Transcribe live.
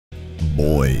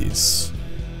Boys,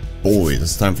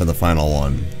 it's time for the final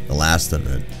one, the last of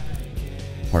it.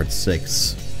 Part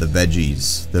 6, the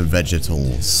veggies, the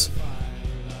vegetals,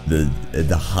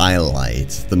 the highlight,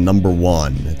 the number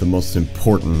one, the most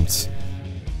important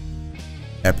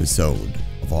episode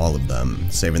of all of them,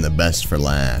 saving the best for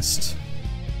last.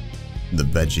 The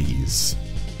veggies.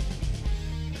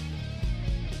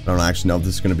 I don't actually know if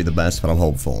this is going to be the best, but I'm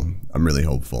hopeful. I'm really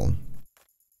hopeful.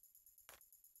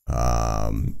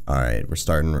 Alright, we're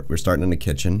starting in the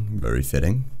kitchen. Very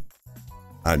fitting.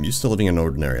 I'm used to living an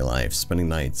ordinary life, spending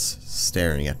nights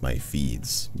staring at my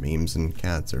feeds. Memes and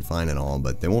cats are fine and all,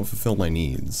 but they won't fulfill my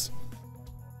needs.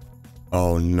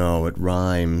 Oh no, it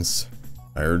rhymes.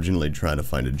 I urgently try to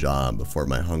find a job before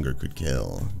my hunger could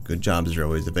kill. Good jobs are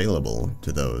always available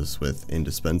to those with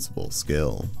indispensable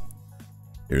skill.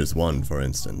 Here's one, for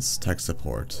instance, tech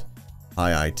support.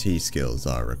 High IT skills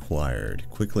are required.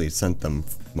 Quickly sent them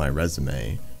my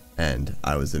resume, and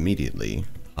I was immediately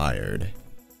hired.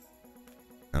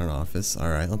 Got an office?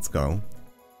 Alright, let's go.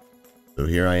 So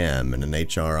here I am in an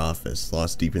HR office,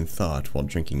 lost deep in thought while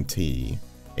drinking tea.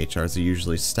 HRs are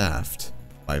usually staffed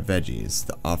by veggies.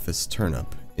 The office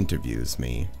turnip interviews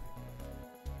me.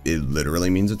 It literally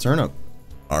means a turnip.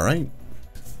 Alright.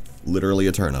 Literally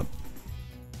a turnip.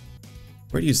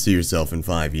 Where do you see yourself in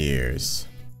 5 years?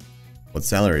 What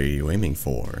salary are you aiming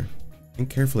for? Think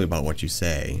carefully about what you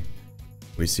say.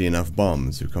 We see enough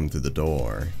bums who come through the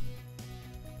door.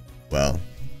 Well,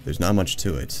 there's not much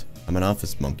to it. I'm an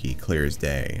office monkey, clear as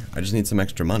day. I just need some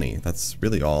extra money. That's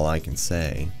really all I can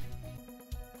say.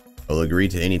 I'll agree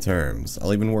to any terms.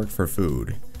 I'll even work for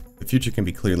food. The future can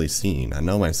be clearly seen. I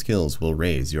know my skills will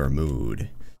raise your mood.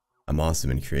 I'm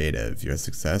awesome and creative. Your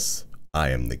success? I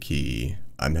am the key.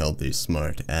 I'm healthy,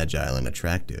 smart, agile, and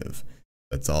attractive.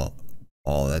 That's all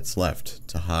that's left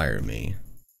to hire me.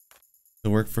 To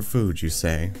work for food, you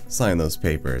say? Sign those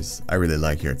papers. I really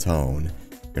like your tone.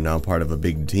 You're now part of a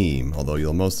big team, although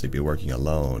you'll mostly be working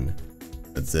alone.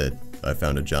 That's it. I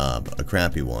found a job, a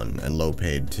crappy one, and low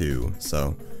paid too,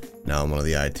 so now I'm one of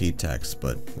the IT techs,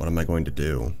 but what am I going to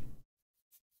do?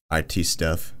 IT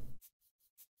stuff.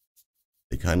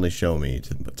 They kindly show me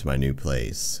to my new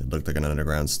place. It looked like an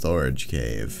underground storage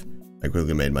cave. I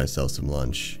quickly made myself some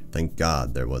lunch. Thank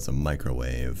God there was a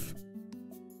microwave.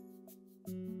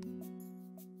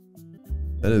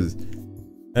 That is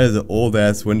an old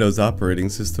ass Windows operating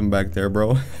system back there,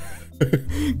 bro.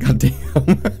 God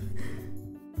damn.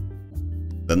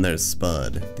 Then there's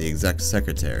Spud, the exec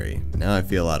secretary. Now I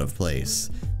feel out of place,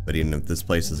 but even if this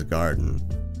place is a garden,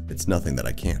 it's nothing that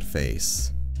I can't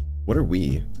face. What are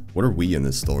we? What are we in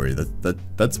this story?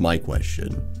 That's my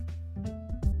question.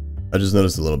 I just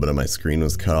noticed a little bit of my screen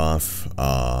was cut off.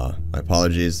 My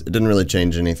apologies. It didn't really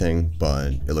change anything,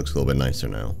 but it looks a little bit nicer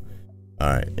now.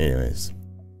 Alright, anyways.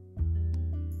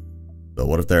 So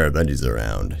what if there are veggies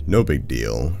around? No big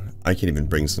deal. I can even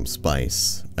bring some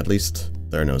spice. At least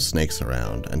there are no snakes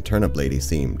around, and Turnip Lady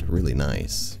seemed really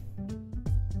nice.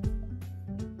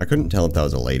 I couldn't tell if that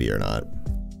was a lady or not.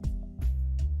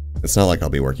 It's not like I'll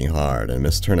be working hard, and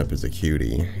Miss Turnip is a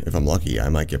cutie. If I'm lucky, I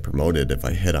might get promoted if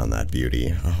I hit on that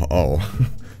beauty. Oh.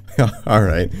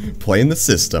 Alright, playing the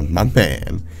system, my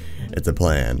man. It's a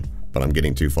plan, but I'm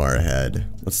getting too far ahead.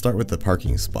 Let's start with the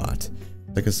parking spot.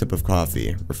 Take a sip of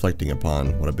coffee, reflecting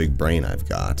upon what a big brain I've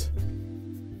got.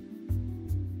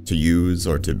 To use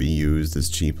or to be used is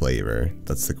cheap labor.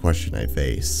 That's the question I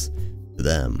face. To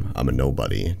them, I'm a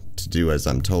nobody. To do as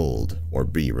I'm told, or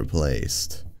be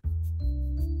replaced.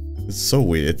 It's so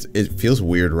weird. It feels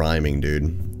weird rhyming,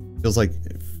 dude.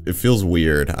 It feels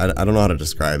weird. I don't know how to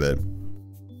describe it.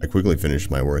 I quickly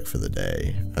finished my work for the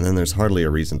day, and then there's hardly a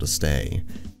reason to stay.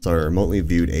 So I remotely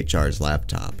viewed HR's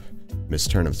laptop. Miss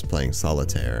Turnip's playing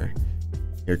solitaire.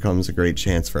 Here comes a great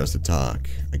chance for us to talk.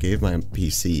 I gave my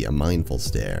PC a mindful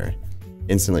stare,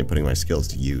 instantly putting my skills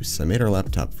to use. I made her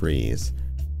laptop freeze.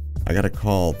 I got a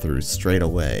call through straight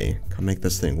away. Come make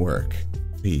this thing work,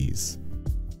 please.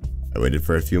 I waited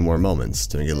for a few more moments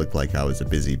to make it look like I was a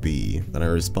busy bee. Then I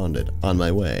responded, on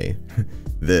my way.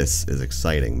 This is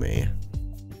exciting me.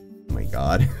 Oh my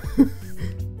god.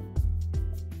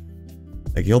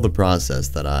 I killed the process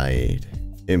that I'd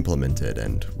implemented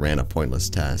and ran a pointless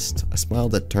test. I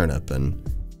smiled at Turnip and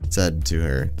said to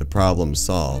her, the problem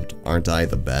solved. Aren't I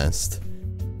the best?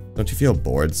 Don't you feel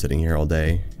bored sitting here all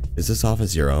day? Is this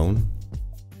office your own?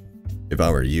 If I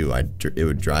were you, it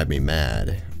would drive me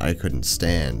mad. I couldn't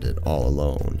stand it all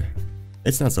alone.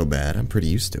 It's not so bad, I'm pretty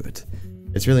used to it.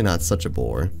 It's really not such a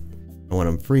bore. And when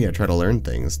I'm free, I try to learn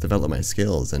things, develop my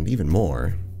skills, and even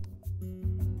more.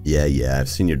 Yeah, I've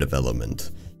seen your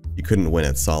development. You couldn't win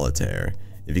at solitaire.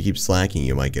 If you keep slacking,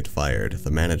 you might get fired. The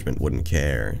management wouldn't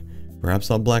care. Perhaps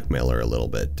I'll blackmail her a little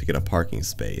bit to get a parking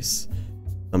space.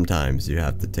 Sometimes you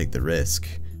have to take the risk,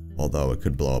 although it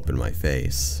could blow up in my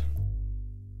face.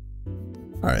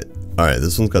 Alright,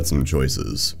 this one's got some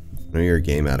choices. I know you're a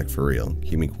game addict for real.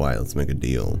 Keep me quiet, let's make a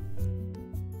deal.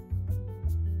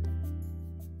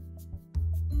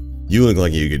 You look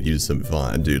like you could use some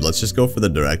fun. Dude, let's just go for the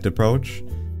direct approach.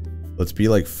 Let's be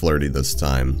like flirty this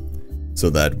time, so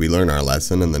that we learn our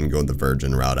lesson and then go the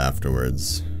virgin route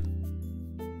afterwards.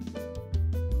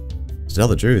 To tell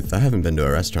the truth, I haven't been to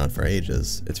a restaurant for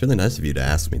ages. It's really nice of you to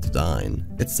ask me to dine.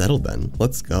 It's settled then.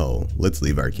 Let's go. Let's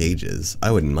leave our cages.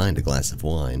 I wouldn't mind a glass of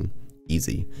wine.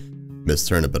 Easy. Miss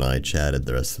Turnip and I chatted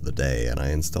the rest of the day, and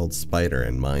I installed Spider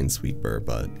and Minesweeper,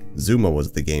 but Zuma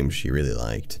was the game she really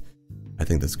liked. I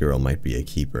think this girl might be a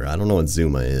keeper. I don't know what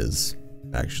Zuma is,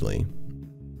 actually.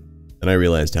 Then I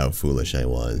realized how foolish I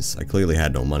was. I clearly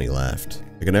had no money left.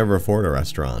 I could never afford a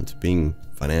restaurant, being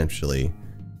financially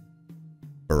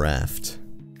bereft.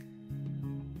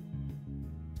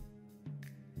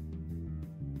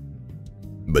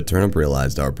 But Turnip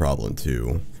realized our problem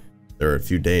too. There were a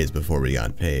few days before we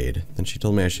got paid. Then she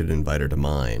told me I should invite her to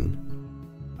mine.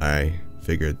 I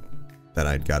figured that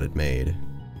I'd got it made.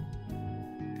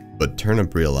 But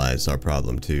Turnip realized our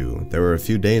problem too. There were a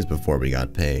few days before we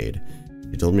got paid.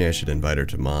 She told me I should invite her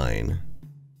to mine.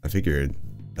 I figured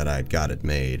that I'd got it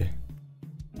made.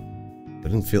 I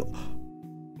didn't feel...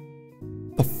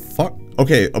 The fuck?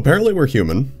 Okay, apparently we're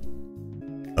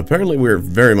human. Apparently we're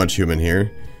very much human here.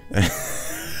 I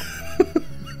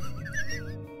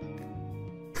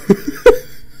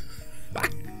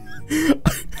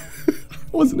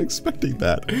wasn't expecting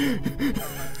that.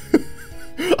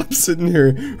 I'm sitting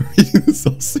here reading this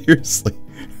all seriously.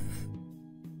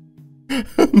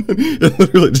 It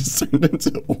literally just turned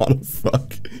into wanna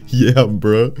fuck. Yeah,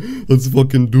 bruh. Let's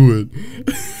fucking do it.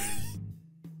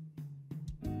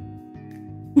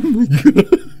 Oh my god.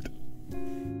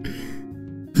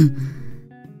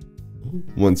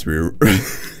 Once we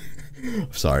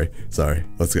sorry.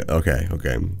 Let's go. Okay.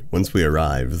 Once we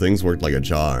arrived, things worked like a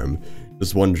charm.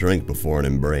 Just one drink before an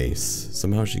embrace.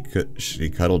 Somehow she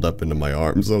cuddled up into my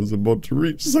arms. I was about to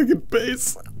reach second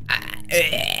base.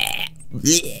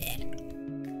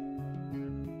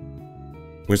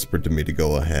 Whispered to me to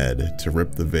go ahead, to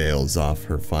rip the veils off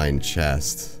her fine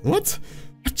chest. What?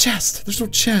 A chest? There's no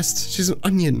chest. She's an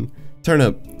onion.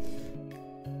 Turnip.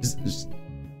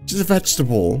 She's a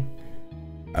vegetable.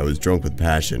 I was drunk with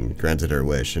passion, granted her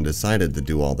wish, and decided to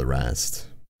do all the rest.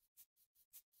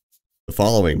 The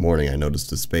following morning I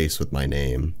noticed a space with my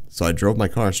name, so I drove my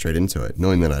car straight into it,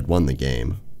 knowing that I'd won the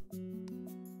game.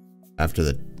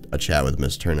 After a chat with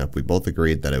Miss Turnip, we both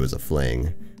agreed that it was a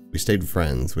fling. We stayed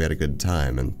friends, we had a good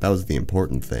time, and that was the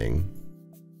important thing.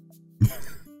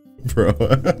 Bro,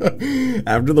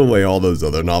 after the way all those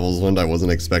other novels went, I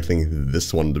wasn't expecting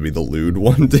this one to be the lewd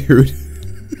one, dude.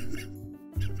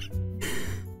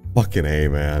 Fucking A,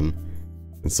 man.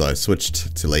 And so I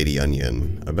switched to Lady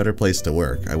Onion. A better place to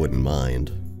work, I wouldn't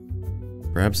mind.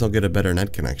 Perhaps I'll get a better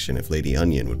net connection if Lady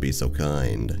Onion would be so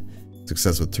kind.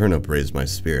 Success with Turnip raised my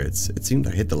spirits. It seemed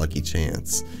I hit the lucky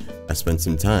chance. I spent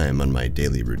some time on my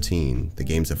daily routine. The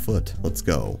game's afoot. Let's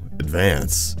go.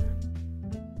 Advance.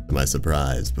 To my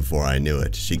surprise, before I knew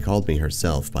it, she called me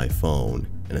herself by phone.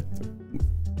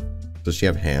 Does she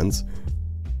have hands?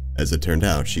 As it turned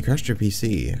out, she crashed her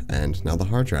PC, and now the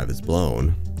hard drive is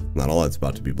blown. Not all that's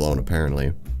about to be blown,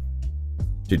 apparently.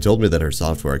 She told me that her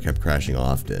software kept crashing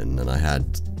often, and I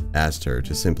had asked her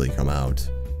to simply come out.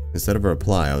 Instead of a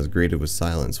reply, I was greeted with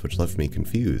silence, which left me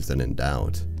confused and in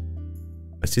doubt.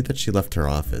 I see that she left her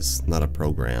office, not a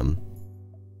program.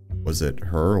 Was it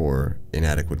her or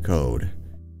inadequate code?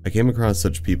 I came across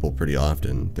such people pretty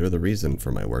often. They're the reason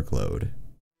for my workload.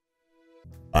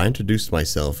 I introduced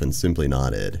myself and simply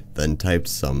nodded, then typed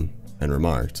some and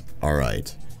remarked,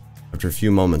 "Alright." After a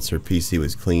few moments, her PC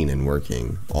was clean and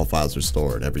working. All files were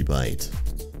stored, every byte.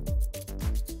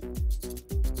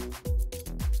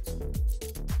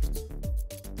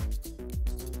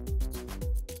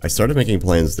 I started making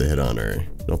plans to hit on her.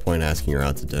 No point asking her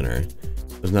out to dinner.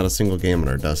 There's not a single game on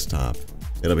her desktop.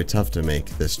 It'll be tough to make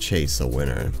this chase a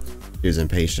winner. She was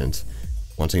impatient,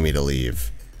 wanting me to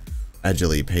leave.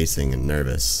 Agilely pacing and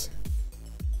nervous.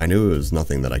 I knew it was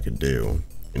nothing that I could do.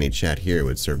 Any chat here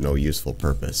would serve no useful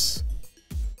purpose.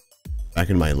 Back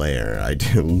in my lair,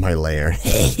 my lair.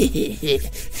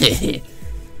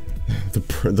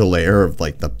 the lair of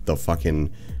like the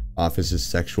fucking office's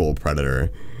sexual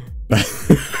predator.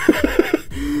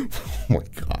 Oh my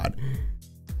god.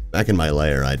 Back in my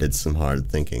lair, I did some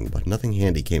hard thinking, but nothing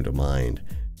handy came to mind.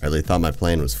 I really thought my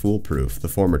plan was foolproof. The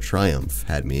former triumph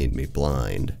had made me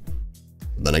blind.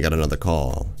 Then I got another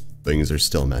call. Things are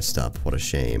still messed up. What a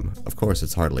shame. Of course,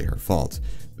 it's hardly her fault.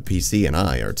 The PC and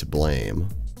I are to blame.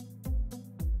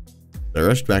 I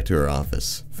rushed back to her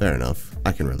office. Fair enough.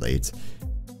 I can relate.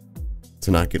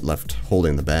 To not get left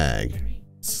holding the bag.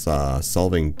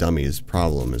 Solving Dummy's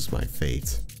problem is my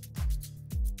fate.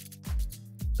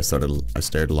 I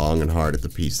stared long and hard at the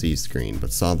PC screen,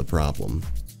 but saw the problem.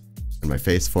 And my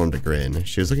face formed a grin.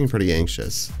 She was looking pretty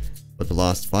anxious, but the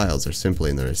lost files are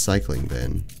simply in the recycling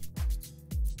bin.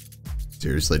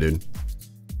 Seriously, dude?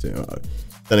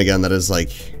 Then again, that is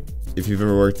like, if you've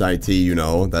ever worked IT, you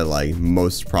know that like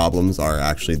most problems are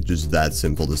actually just that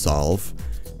simple to solve.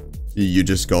 You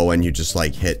just go and you just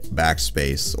like hit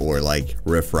backspace or like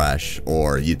refresh,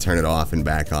 or you turn it off and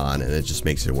back on and it just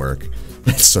makes it work.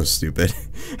 It's so stupid.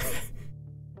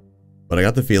 But I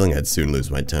got the feeling I'd soon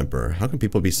lose my temper. How can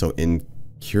people be so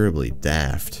incurably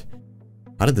daft?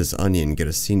 How did this onion get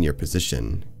a senior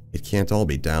position? It can't all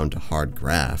be down to hard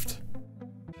graft.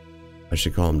 I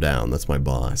should calm down, that's my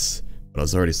boss. But I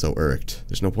was already so irked.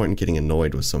 There's no point in getting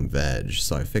annoyed with some veg,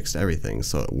 so I fixed everything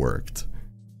so it worked.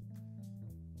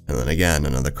 And then again,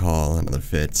 another call, another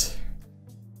fit.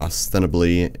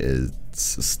 Ostensibly,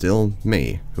 it's still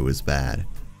me who is bad.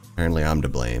 Apparently I'm to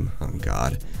blame. Oh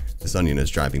god, this onion is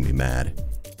driving me mad.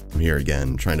 I'm here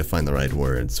again, trying to find the right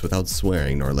words, without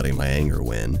swearing nor letting my anger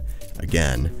win.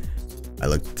 Again, I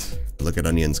look at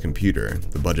Onion's computer.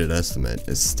 The budget estimate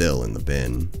is still in the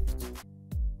bin.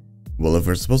 Well, if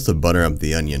we're supposed to butter up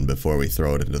the onion before we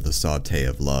throw it into the saute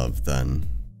of love, then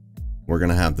we're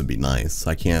gonna have to be nice.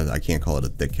 I can't call it a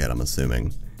dickhead, I'm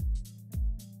assuming.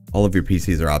 All of your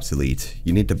PCs are obsolete.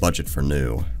 You need to budget for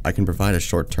new. I can provide a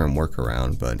short-term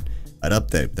workaround, but I'd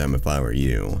update them if I were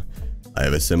you. I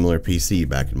have a similar PC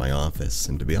back in my office,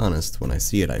 and to be honest, when I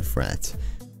see it, I fret.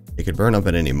 It could burn up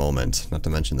at any moment, not to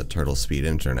mention the turtle speed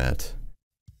internet.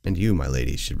 And you, my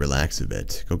lady, should relax a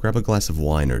bit. Go grab a glass of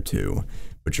wine or two.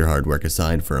 Put your hard work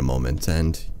aside for a moment,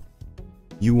 and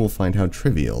you will find how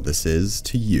trivial this is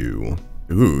to you.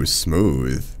 Ooh,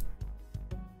 smooth.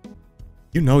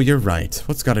 You know, you're right.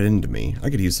 What's got it into me? I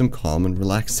could use some calm and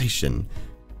relaxation.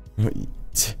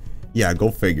 Yeah,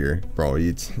 go figure, bro.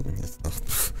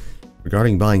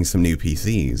 Regarding buying some new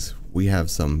PCs, we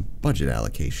have some budget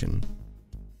allocation.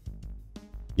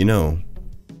 You know,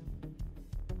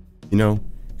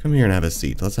 come here and have a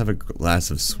seat. Let's have a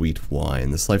glass of sweet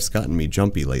wine. This life's gotten me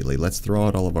jumpy lately. Let's throw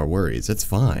out all of our worries. It's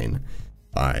fine.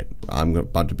 Alright, I'm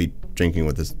about to be drinking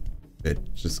with this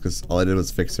bitch just because all I did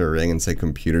was fix her ring and say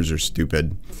computers are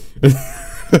stupid.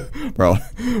 Bro.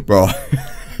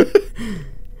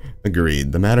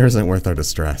 Agreed. The matter isn't worth our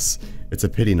distress. It's a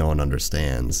pity no one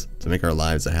understands. To make our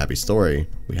lives a happy story,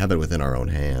 we have it within our own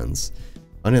hands.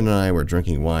 Onion and I were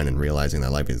drinking wine and realizing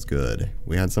that life is good.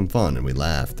 We had some fun and we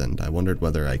laughed, and I wondered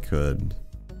whether I could...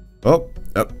 Oh,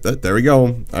 there we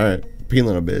go. Alright,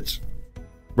 peeling a bitch.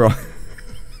 Bro.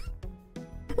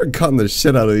 We're cutting the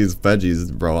shit out of these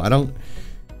veggies, bro. I don't...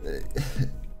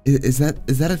 Is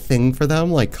that a thing for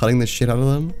them? Like, cutting the shit out of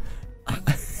them?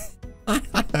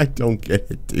 I don't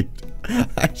get it, dude.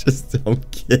 I just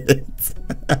don't get it.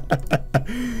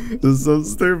 This is so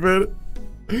stupid.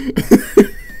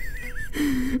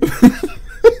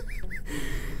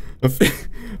 A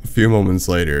few moments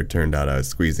later, it turned out I was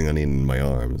squeezing Onion in my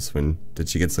arms. When did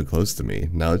she get so close to me?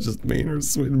 Now it's just me and her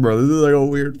sweet bro. This is like a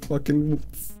weird fucking...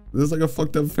 This is like a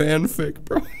fucked up fanfic,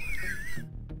 bro.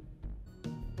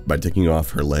 By taking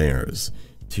off her layers,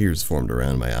 tears formed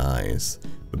around my eyes.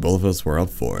 But both of us were up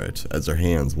for it, as her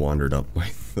hands wandered up my...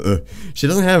 She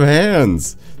doesn't have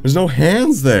hands! There's no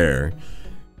hands there!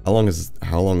 How long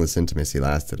this intimacy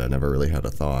lasted, I never really had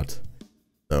a thought.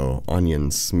 Though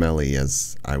onion smelly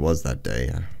as I was that day,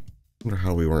 I wonder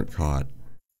how we weren't caught.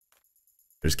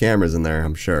 There's cameras in there,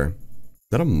 I'm sure. Is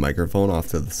that a microphone off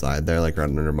to the side there, like right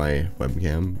under my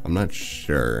webcam? I'm not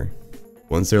sure.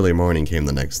 Once early morning came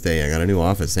the next day, I got a new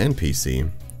office and PC.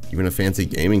 Even a fancy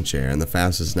gaming chair and the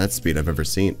fastest net speed I've ever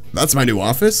seen. That's my new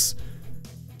office?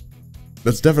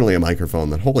 That's definitely a microphone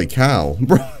then. Holy cow,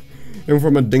 bro. And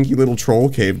from a dinky little troll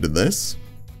cave to this?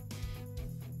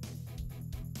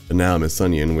 And now Miss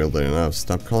Onion, weirdly enough,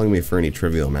 stopped calling me for any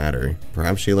trivial matter.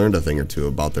 Perhaps she learned a thing or two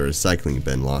about the recycling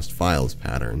bin lost files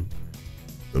pattern.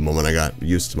 The moment I got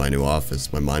used to my new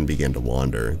office, my mind began to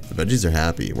wander. The veggies are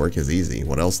happy, work is easy.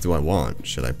 What else do I want?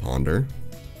 Should I ponder?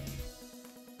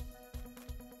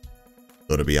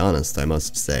 Though to be honest, I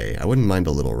must say, I wouldn't mind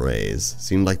a little raise.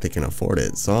 Seemed like they can afford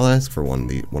it, so I'll ask for one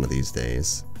of these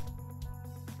days.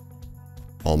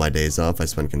 All my days off I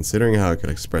spent considering how I could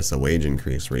express a wage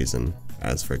increase reason.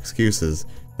 As for excuses,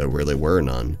 there really were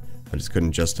none. I just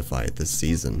couldn't justify it this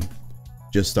season.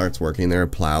 Just starts working there,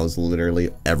 plows literally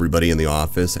everybody in the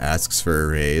office, asks for a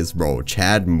raise. Bro,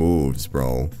 Chad moves,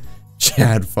 bro.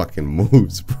 Chad fucking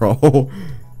moves, bro.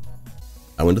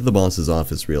 I went to the boss's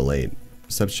office real late.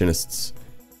 Receptionists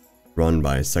run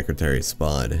by Secretary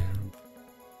Spud.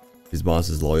 His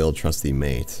boss's loyal, trusty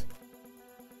mate.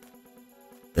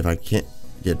 If I can't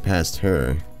get past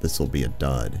her, this will be a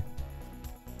dud.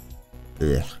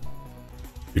 Ugh.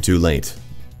 You're too late.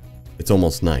 It's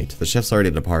almost night. The chef's already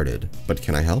departed. But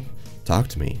can I help? Talk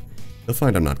to me. You'll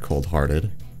find I'm not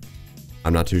cold-hearted.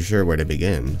 I'm not too sure where to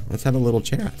begin. Let's have a little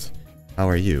chat. How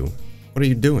are you? What are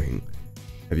you doing?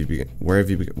 What have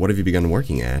you begun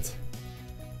working at?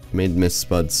 It made Miss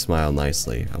Spud smile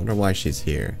nicely. I wonder why she's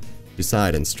here. She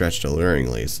sighed and stretched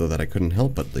alluringly so that I couldn't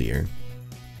help but leer.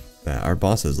 Our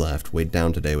boss has left, weighed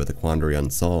down today with a quandary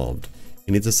unsolved.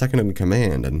 He needs a second in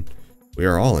command, and we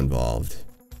are all involved.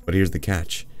 But here's the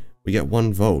catch. We get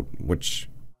one vote,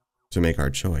 to make our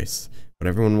choice. But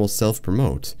everyone will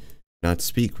self-promote, not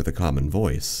speak with a common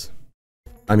voice.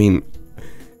 I mean,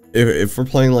 if we're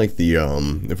playing like the,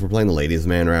 if we're playing the ladies'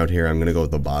 man route here, I'm gonna go with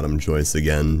the bottom choice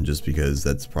again, just because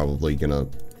that's probably gonna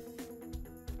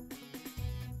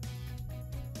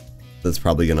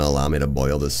allow me to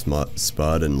boil this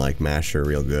spud and like mash her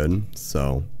real good,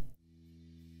 so.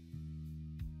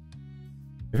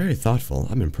 You're very thoughtful,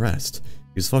 I'm impressed.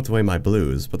 You swept away my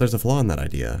blues, but there's a flaw in that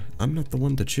idea. I'm not the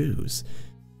one to choose.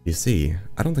 You see,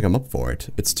 I don't think I'm up for it.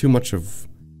 It's too much of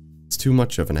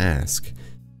an ask.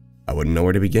 I wouldn't know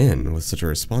where to begin with such a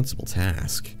responsible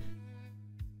task.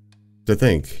 To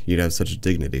think you'd have such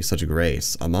dignity, such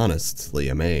grace, I'm honestly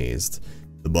amazed.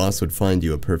 The boss would find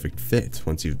you a perfect fit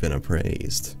once you've been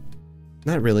appraised.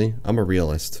 Not really, I'm a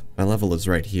realist. My level is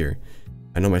right here.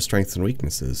 I know my strengths and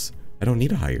weaknesses. I don't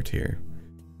need a higher tier.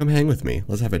 Come hang with me,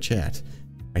 let's have a chat.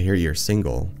 I hear you're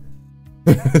single.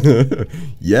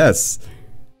 Yes!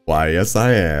 Why, yes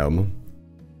I am.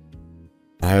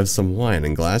 I have some wine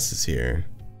and glasses here.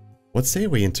 What say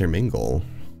we intermingle?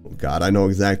 Oh god, I know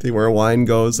exactly where wine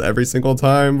goes every single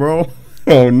time, bro.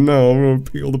 Oh no, I'm gonna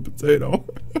peel the potato.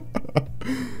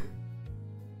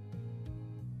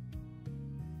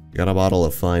 Got a bottle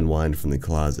of fine wine from the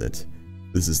closet.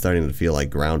 This is starting to feel like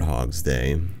Groundhog's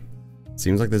Day.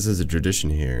 Seems like this is a tradition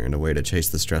here and a way to chase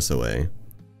the stress away.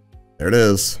 There it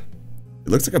is. It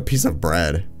looks like a piece of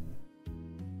bread.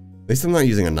 At least I'm not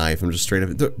using a knife, I'm just straight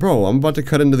up— Bro, I'm about to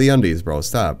cut into the undies, bro,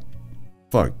 stop.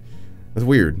 Fuck. That's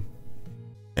weird.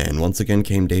 And once again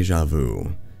came deja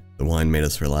vu. The wine made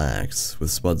us relax.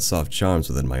 With Spud's soft charms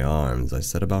within my arms, I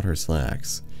set about her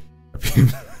slacks.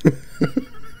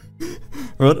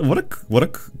 What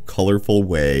a colorful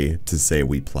way to say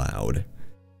we plowed.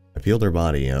 I peeled the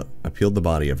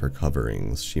body of her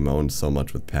coverings. She moaned so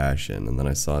much with passion, and then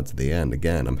I saw it to the end.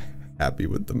 Again, I'm happy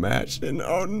with the mash, and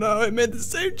oh no, it made the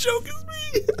same joke as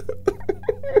me!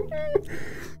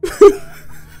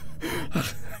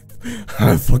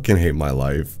 I fucking hate my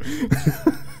life.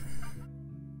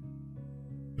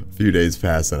 A few days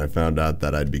passed and I found out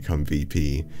that I'd become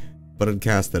VP, but I'd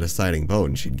cast a deciding vote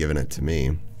and she'd given it to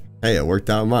me. Hey, it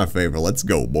worked out in my favor, let's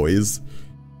go boys.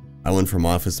 I went from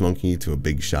office monkey to a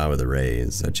big shot with a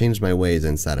raise. I changed my ways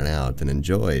inside and out and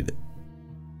enjoyed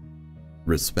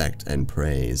respect and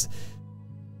praise.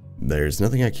 There's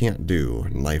nothing I can't do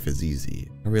and life is easy.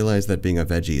 I realized that being a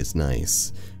veggie is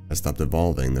nice. I stopped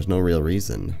evolving, there's no real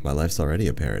reason. My life's already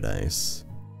a paradise.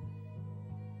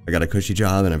 I got a cushy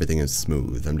job and everything is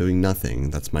smooth. I'm doing nothing,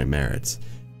 that's my merit.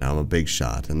 Now I'm a big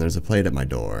shot and there's a plate at my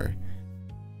door.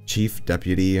 Chief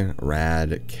Deputy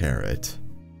Rad Carrot.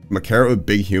 I'm a carrot with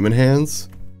big human hands?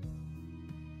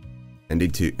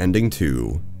 Ending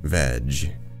to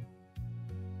veg.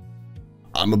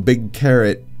 I'm a big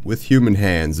carrot with human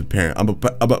hands,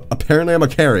 apparently I'm a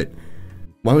carrot.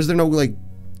 Why was there no, like,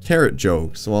 carrot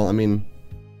jokes? Well, I mean,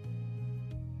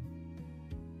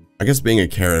 I guess being a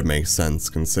carrot makes sense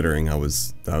considering I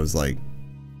was like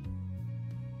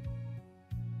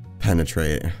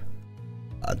penetrate.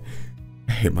 God,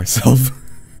 I hate myself.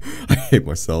 I hate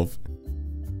myself.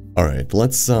 All right,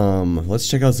 let's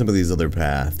check out some of these other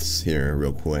paths here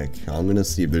real quick. I'm gonna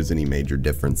see if there's any major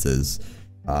differences.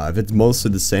 If it's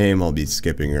mostly the same, I'll be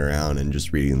skipping around and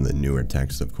just reading the newer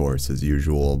text, of course, as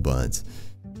usual. But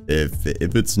if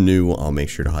it's new, I'll make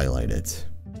sure to highlight it.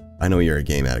 I know you're a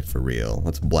game addict for real.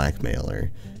 Let's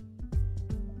blackmailer.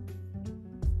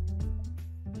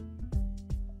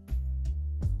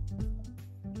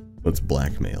 Let's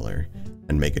blackmailer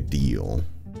and make a deal.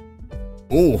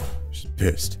 Oh, she's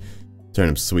pissed.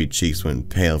 Turnip's sweet cheeks went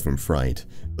pale from fright,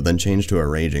 but then changed to a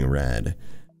raging red.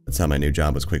 That's how my new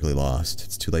job was quickly lost.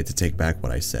 It's too late to take back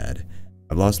what I said.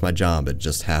 I've lost my job at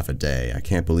just half a day. I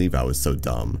can't believe I was so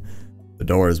dumb. The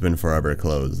door has been forever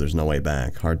closed. There's no way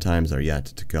back. Hard times are yet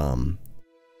to come.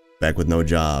 Back with no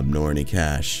job, nor any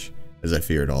cash, as I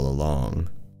feared all along.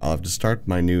 I'll have to start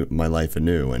my life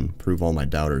anew and prove all my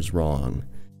doubters wrong.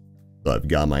 So I've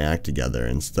got my act together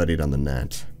and studied on the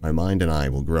net. My mind and I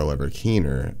will grow ever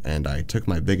keener, and I took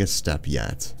my biggest step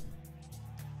yet.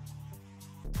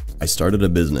 I started a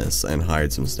business and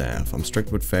hired some staff. I'm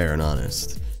strict but fair and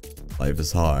honest. Life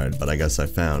is hard, but I guess I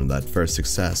found that first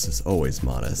success is always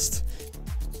modest.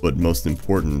 But most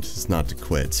important is not to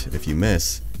quit. If you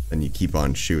miss, then you keep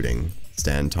on shooting.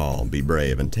 Stand tall, be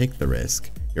brave, and take the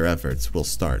risk. Your efforts will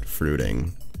start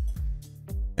fruiting.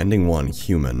 Ending 1,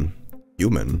 human.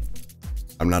 Human?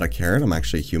 I'm not a carrot, I'm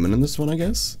actually human in this one, I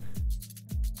guess?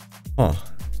 Huh.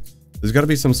 There's gotta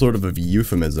be some sort of a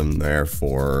euphemism there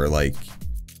for, like,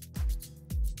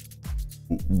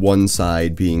 one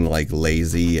side being, like,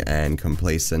 lazy and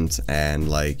complacent and,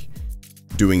 like,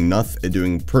 doing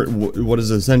what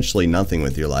is essentially nothing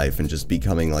with your life and just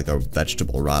becoming like a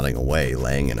vegetable rotting away,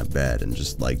 laying in a bed and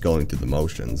just like going through the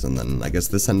motions. And then I guess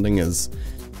this ending is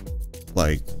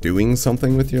like doing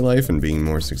something with your life and being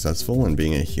more successful and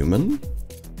being a human.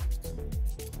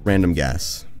 Random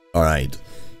guess. Alright,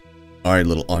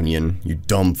 little onion, you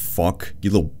dumb fuck, you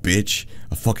little bitch.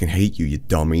 I fucking hate you, you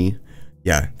dummy.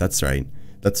 Yeah, that's right,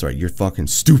 you're fucking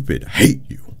stupid. I hate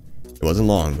you. It wasn't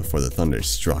long before the thunder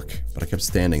struck, but I kept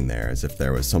standing there as if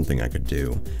there was something I could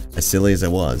do. As silly as I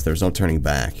was, there was no turning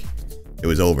back. It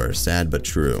was over, sad but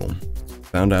true. I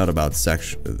found out about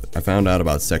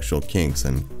sexual kinks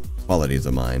and qualities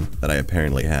of mine that I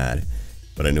apparently had,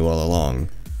 but I knew all along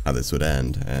how this would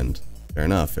end, and fair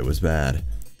enough, it was bad.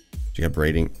 She kept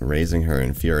raising her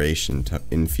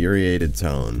infuriated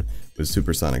tone. With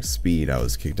supersonic speed, I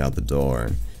was kicked out the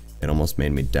door. It almost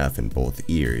made me deaf in both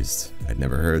ears. I'd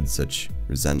never heard such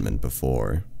resentment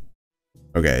before.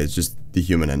 Okay, it's just the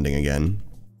human ending again.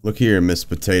 Look here, Miss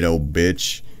Potato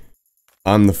Bitch.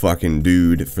 I'm the fucking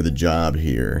dude for the job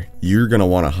here. You're gonna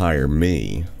want to hire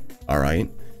me,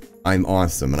 alright? I'm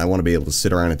awesome, and I want to be able to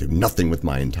sit around and do nothing with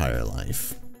my entire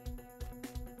life.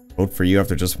 Vote for you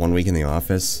after just 1 week in the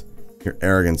office? Your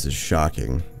arrogance is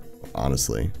shocking,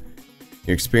 honestly.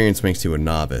 Your experience makes you a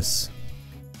novice.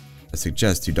 I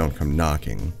suggest you don't come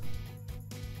knocking.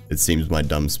 It seems my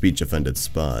dumb speech offended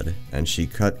Spud, and she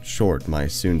cut short my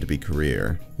soon-to-be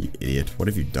career. You idiot, what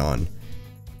have you done?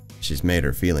 She's made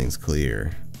her feelings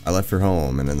clear. I left her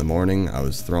home, and in the morning, I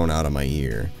was thrown out of my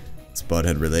ear. Spud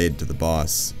had relayed to the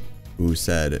boss, who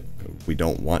said, "We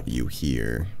don't want you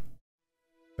here."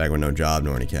 Back with no job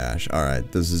nor any cash.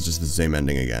 Alright, this is just the same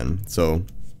ending again. So,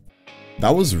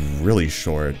 that was really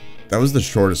short. That was the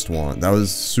shortest one. That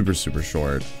was super, super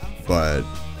short. But,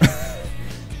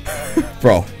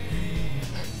 bro,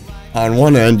 on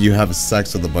one end you have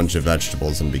sex with a bunch of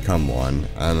vegetables and become one,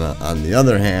 and on the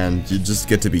other hand you just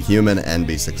get to be human and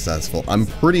be successful. I'm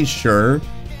pretty sure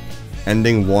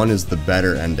ending 1 is the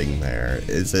better ending there.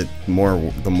 Is it the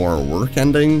more work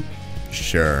ending?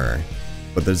 Sure,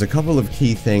 but there's a couple of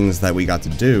key things that we got to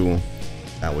do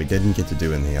that we didn't get to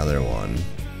do in the other one.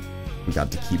 We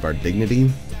got to keep our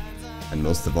dignity. And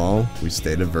most of all, we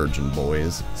stayed a virgin,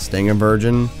 boys. Staying a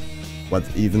virgin,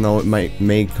 even though it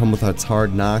may come with its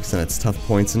hard knocks and its tough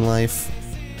points in life,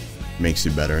 makes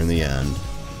you better in the end.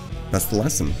 That's the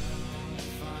lesson.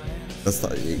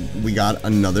 We got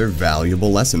another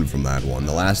valuable lesson from that one.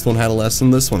 The last one had a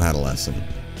lesson, this one had a lesson.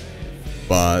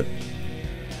 But,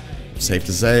 safe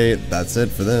to say, that's it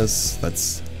for this.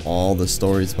 That's all the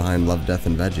stories behind Love, Death,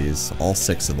 and Veggies. All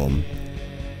 6 of them.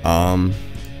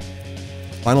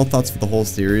 Final thoughts for the whole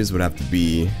series would have to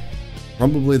be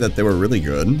probably that they were really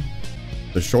good.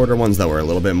 The shorter ones that were a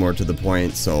little bit more to the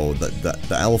point. So the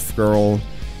elf girl,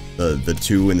 the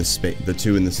two in the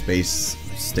space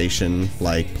station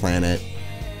like planet,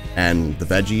 and the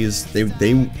veggies,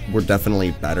 they were definitely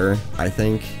better, I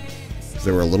think, because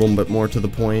they were a little bit more to the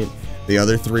point. The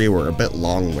other 3 were a bit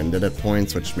long-winded at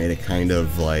points, which made it kind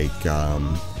of like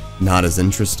not as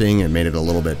interesting. It made it a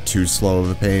little bit too slow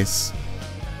of a pace.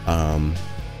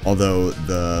 Although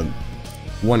the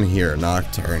one here,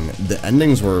 Nocturne, the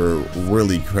endings were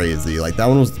really crazy. Like, that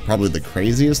one was probably the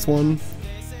craziest one.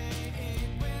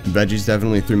 Veggies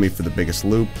definitely threw me for the biggest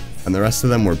loop, and the rest of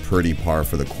them were pretty par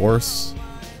for the course.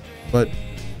 But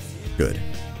good.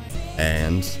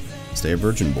 And stay a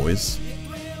virgin, boys.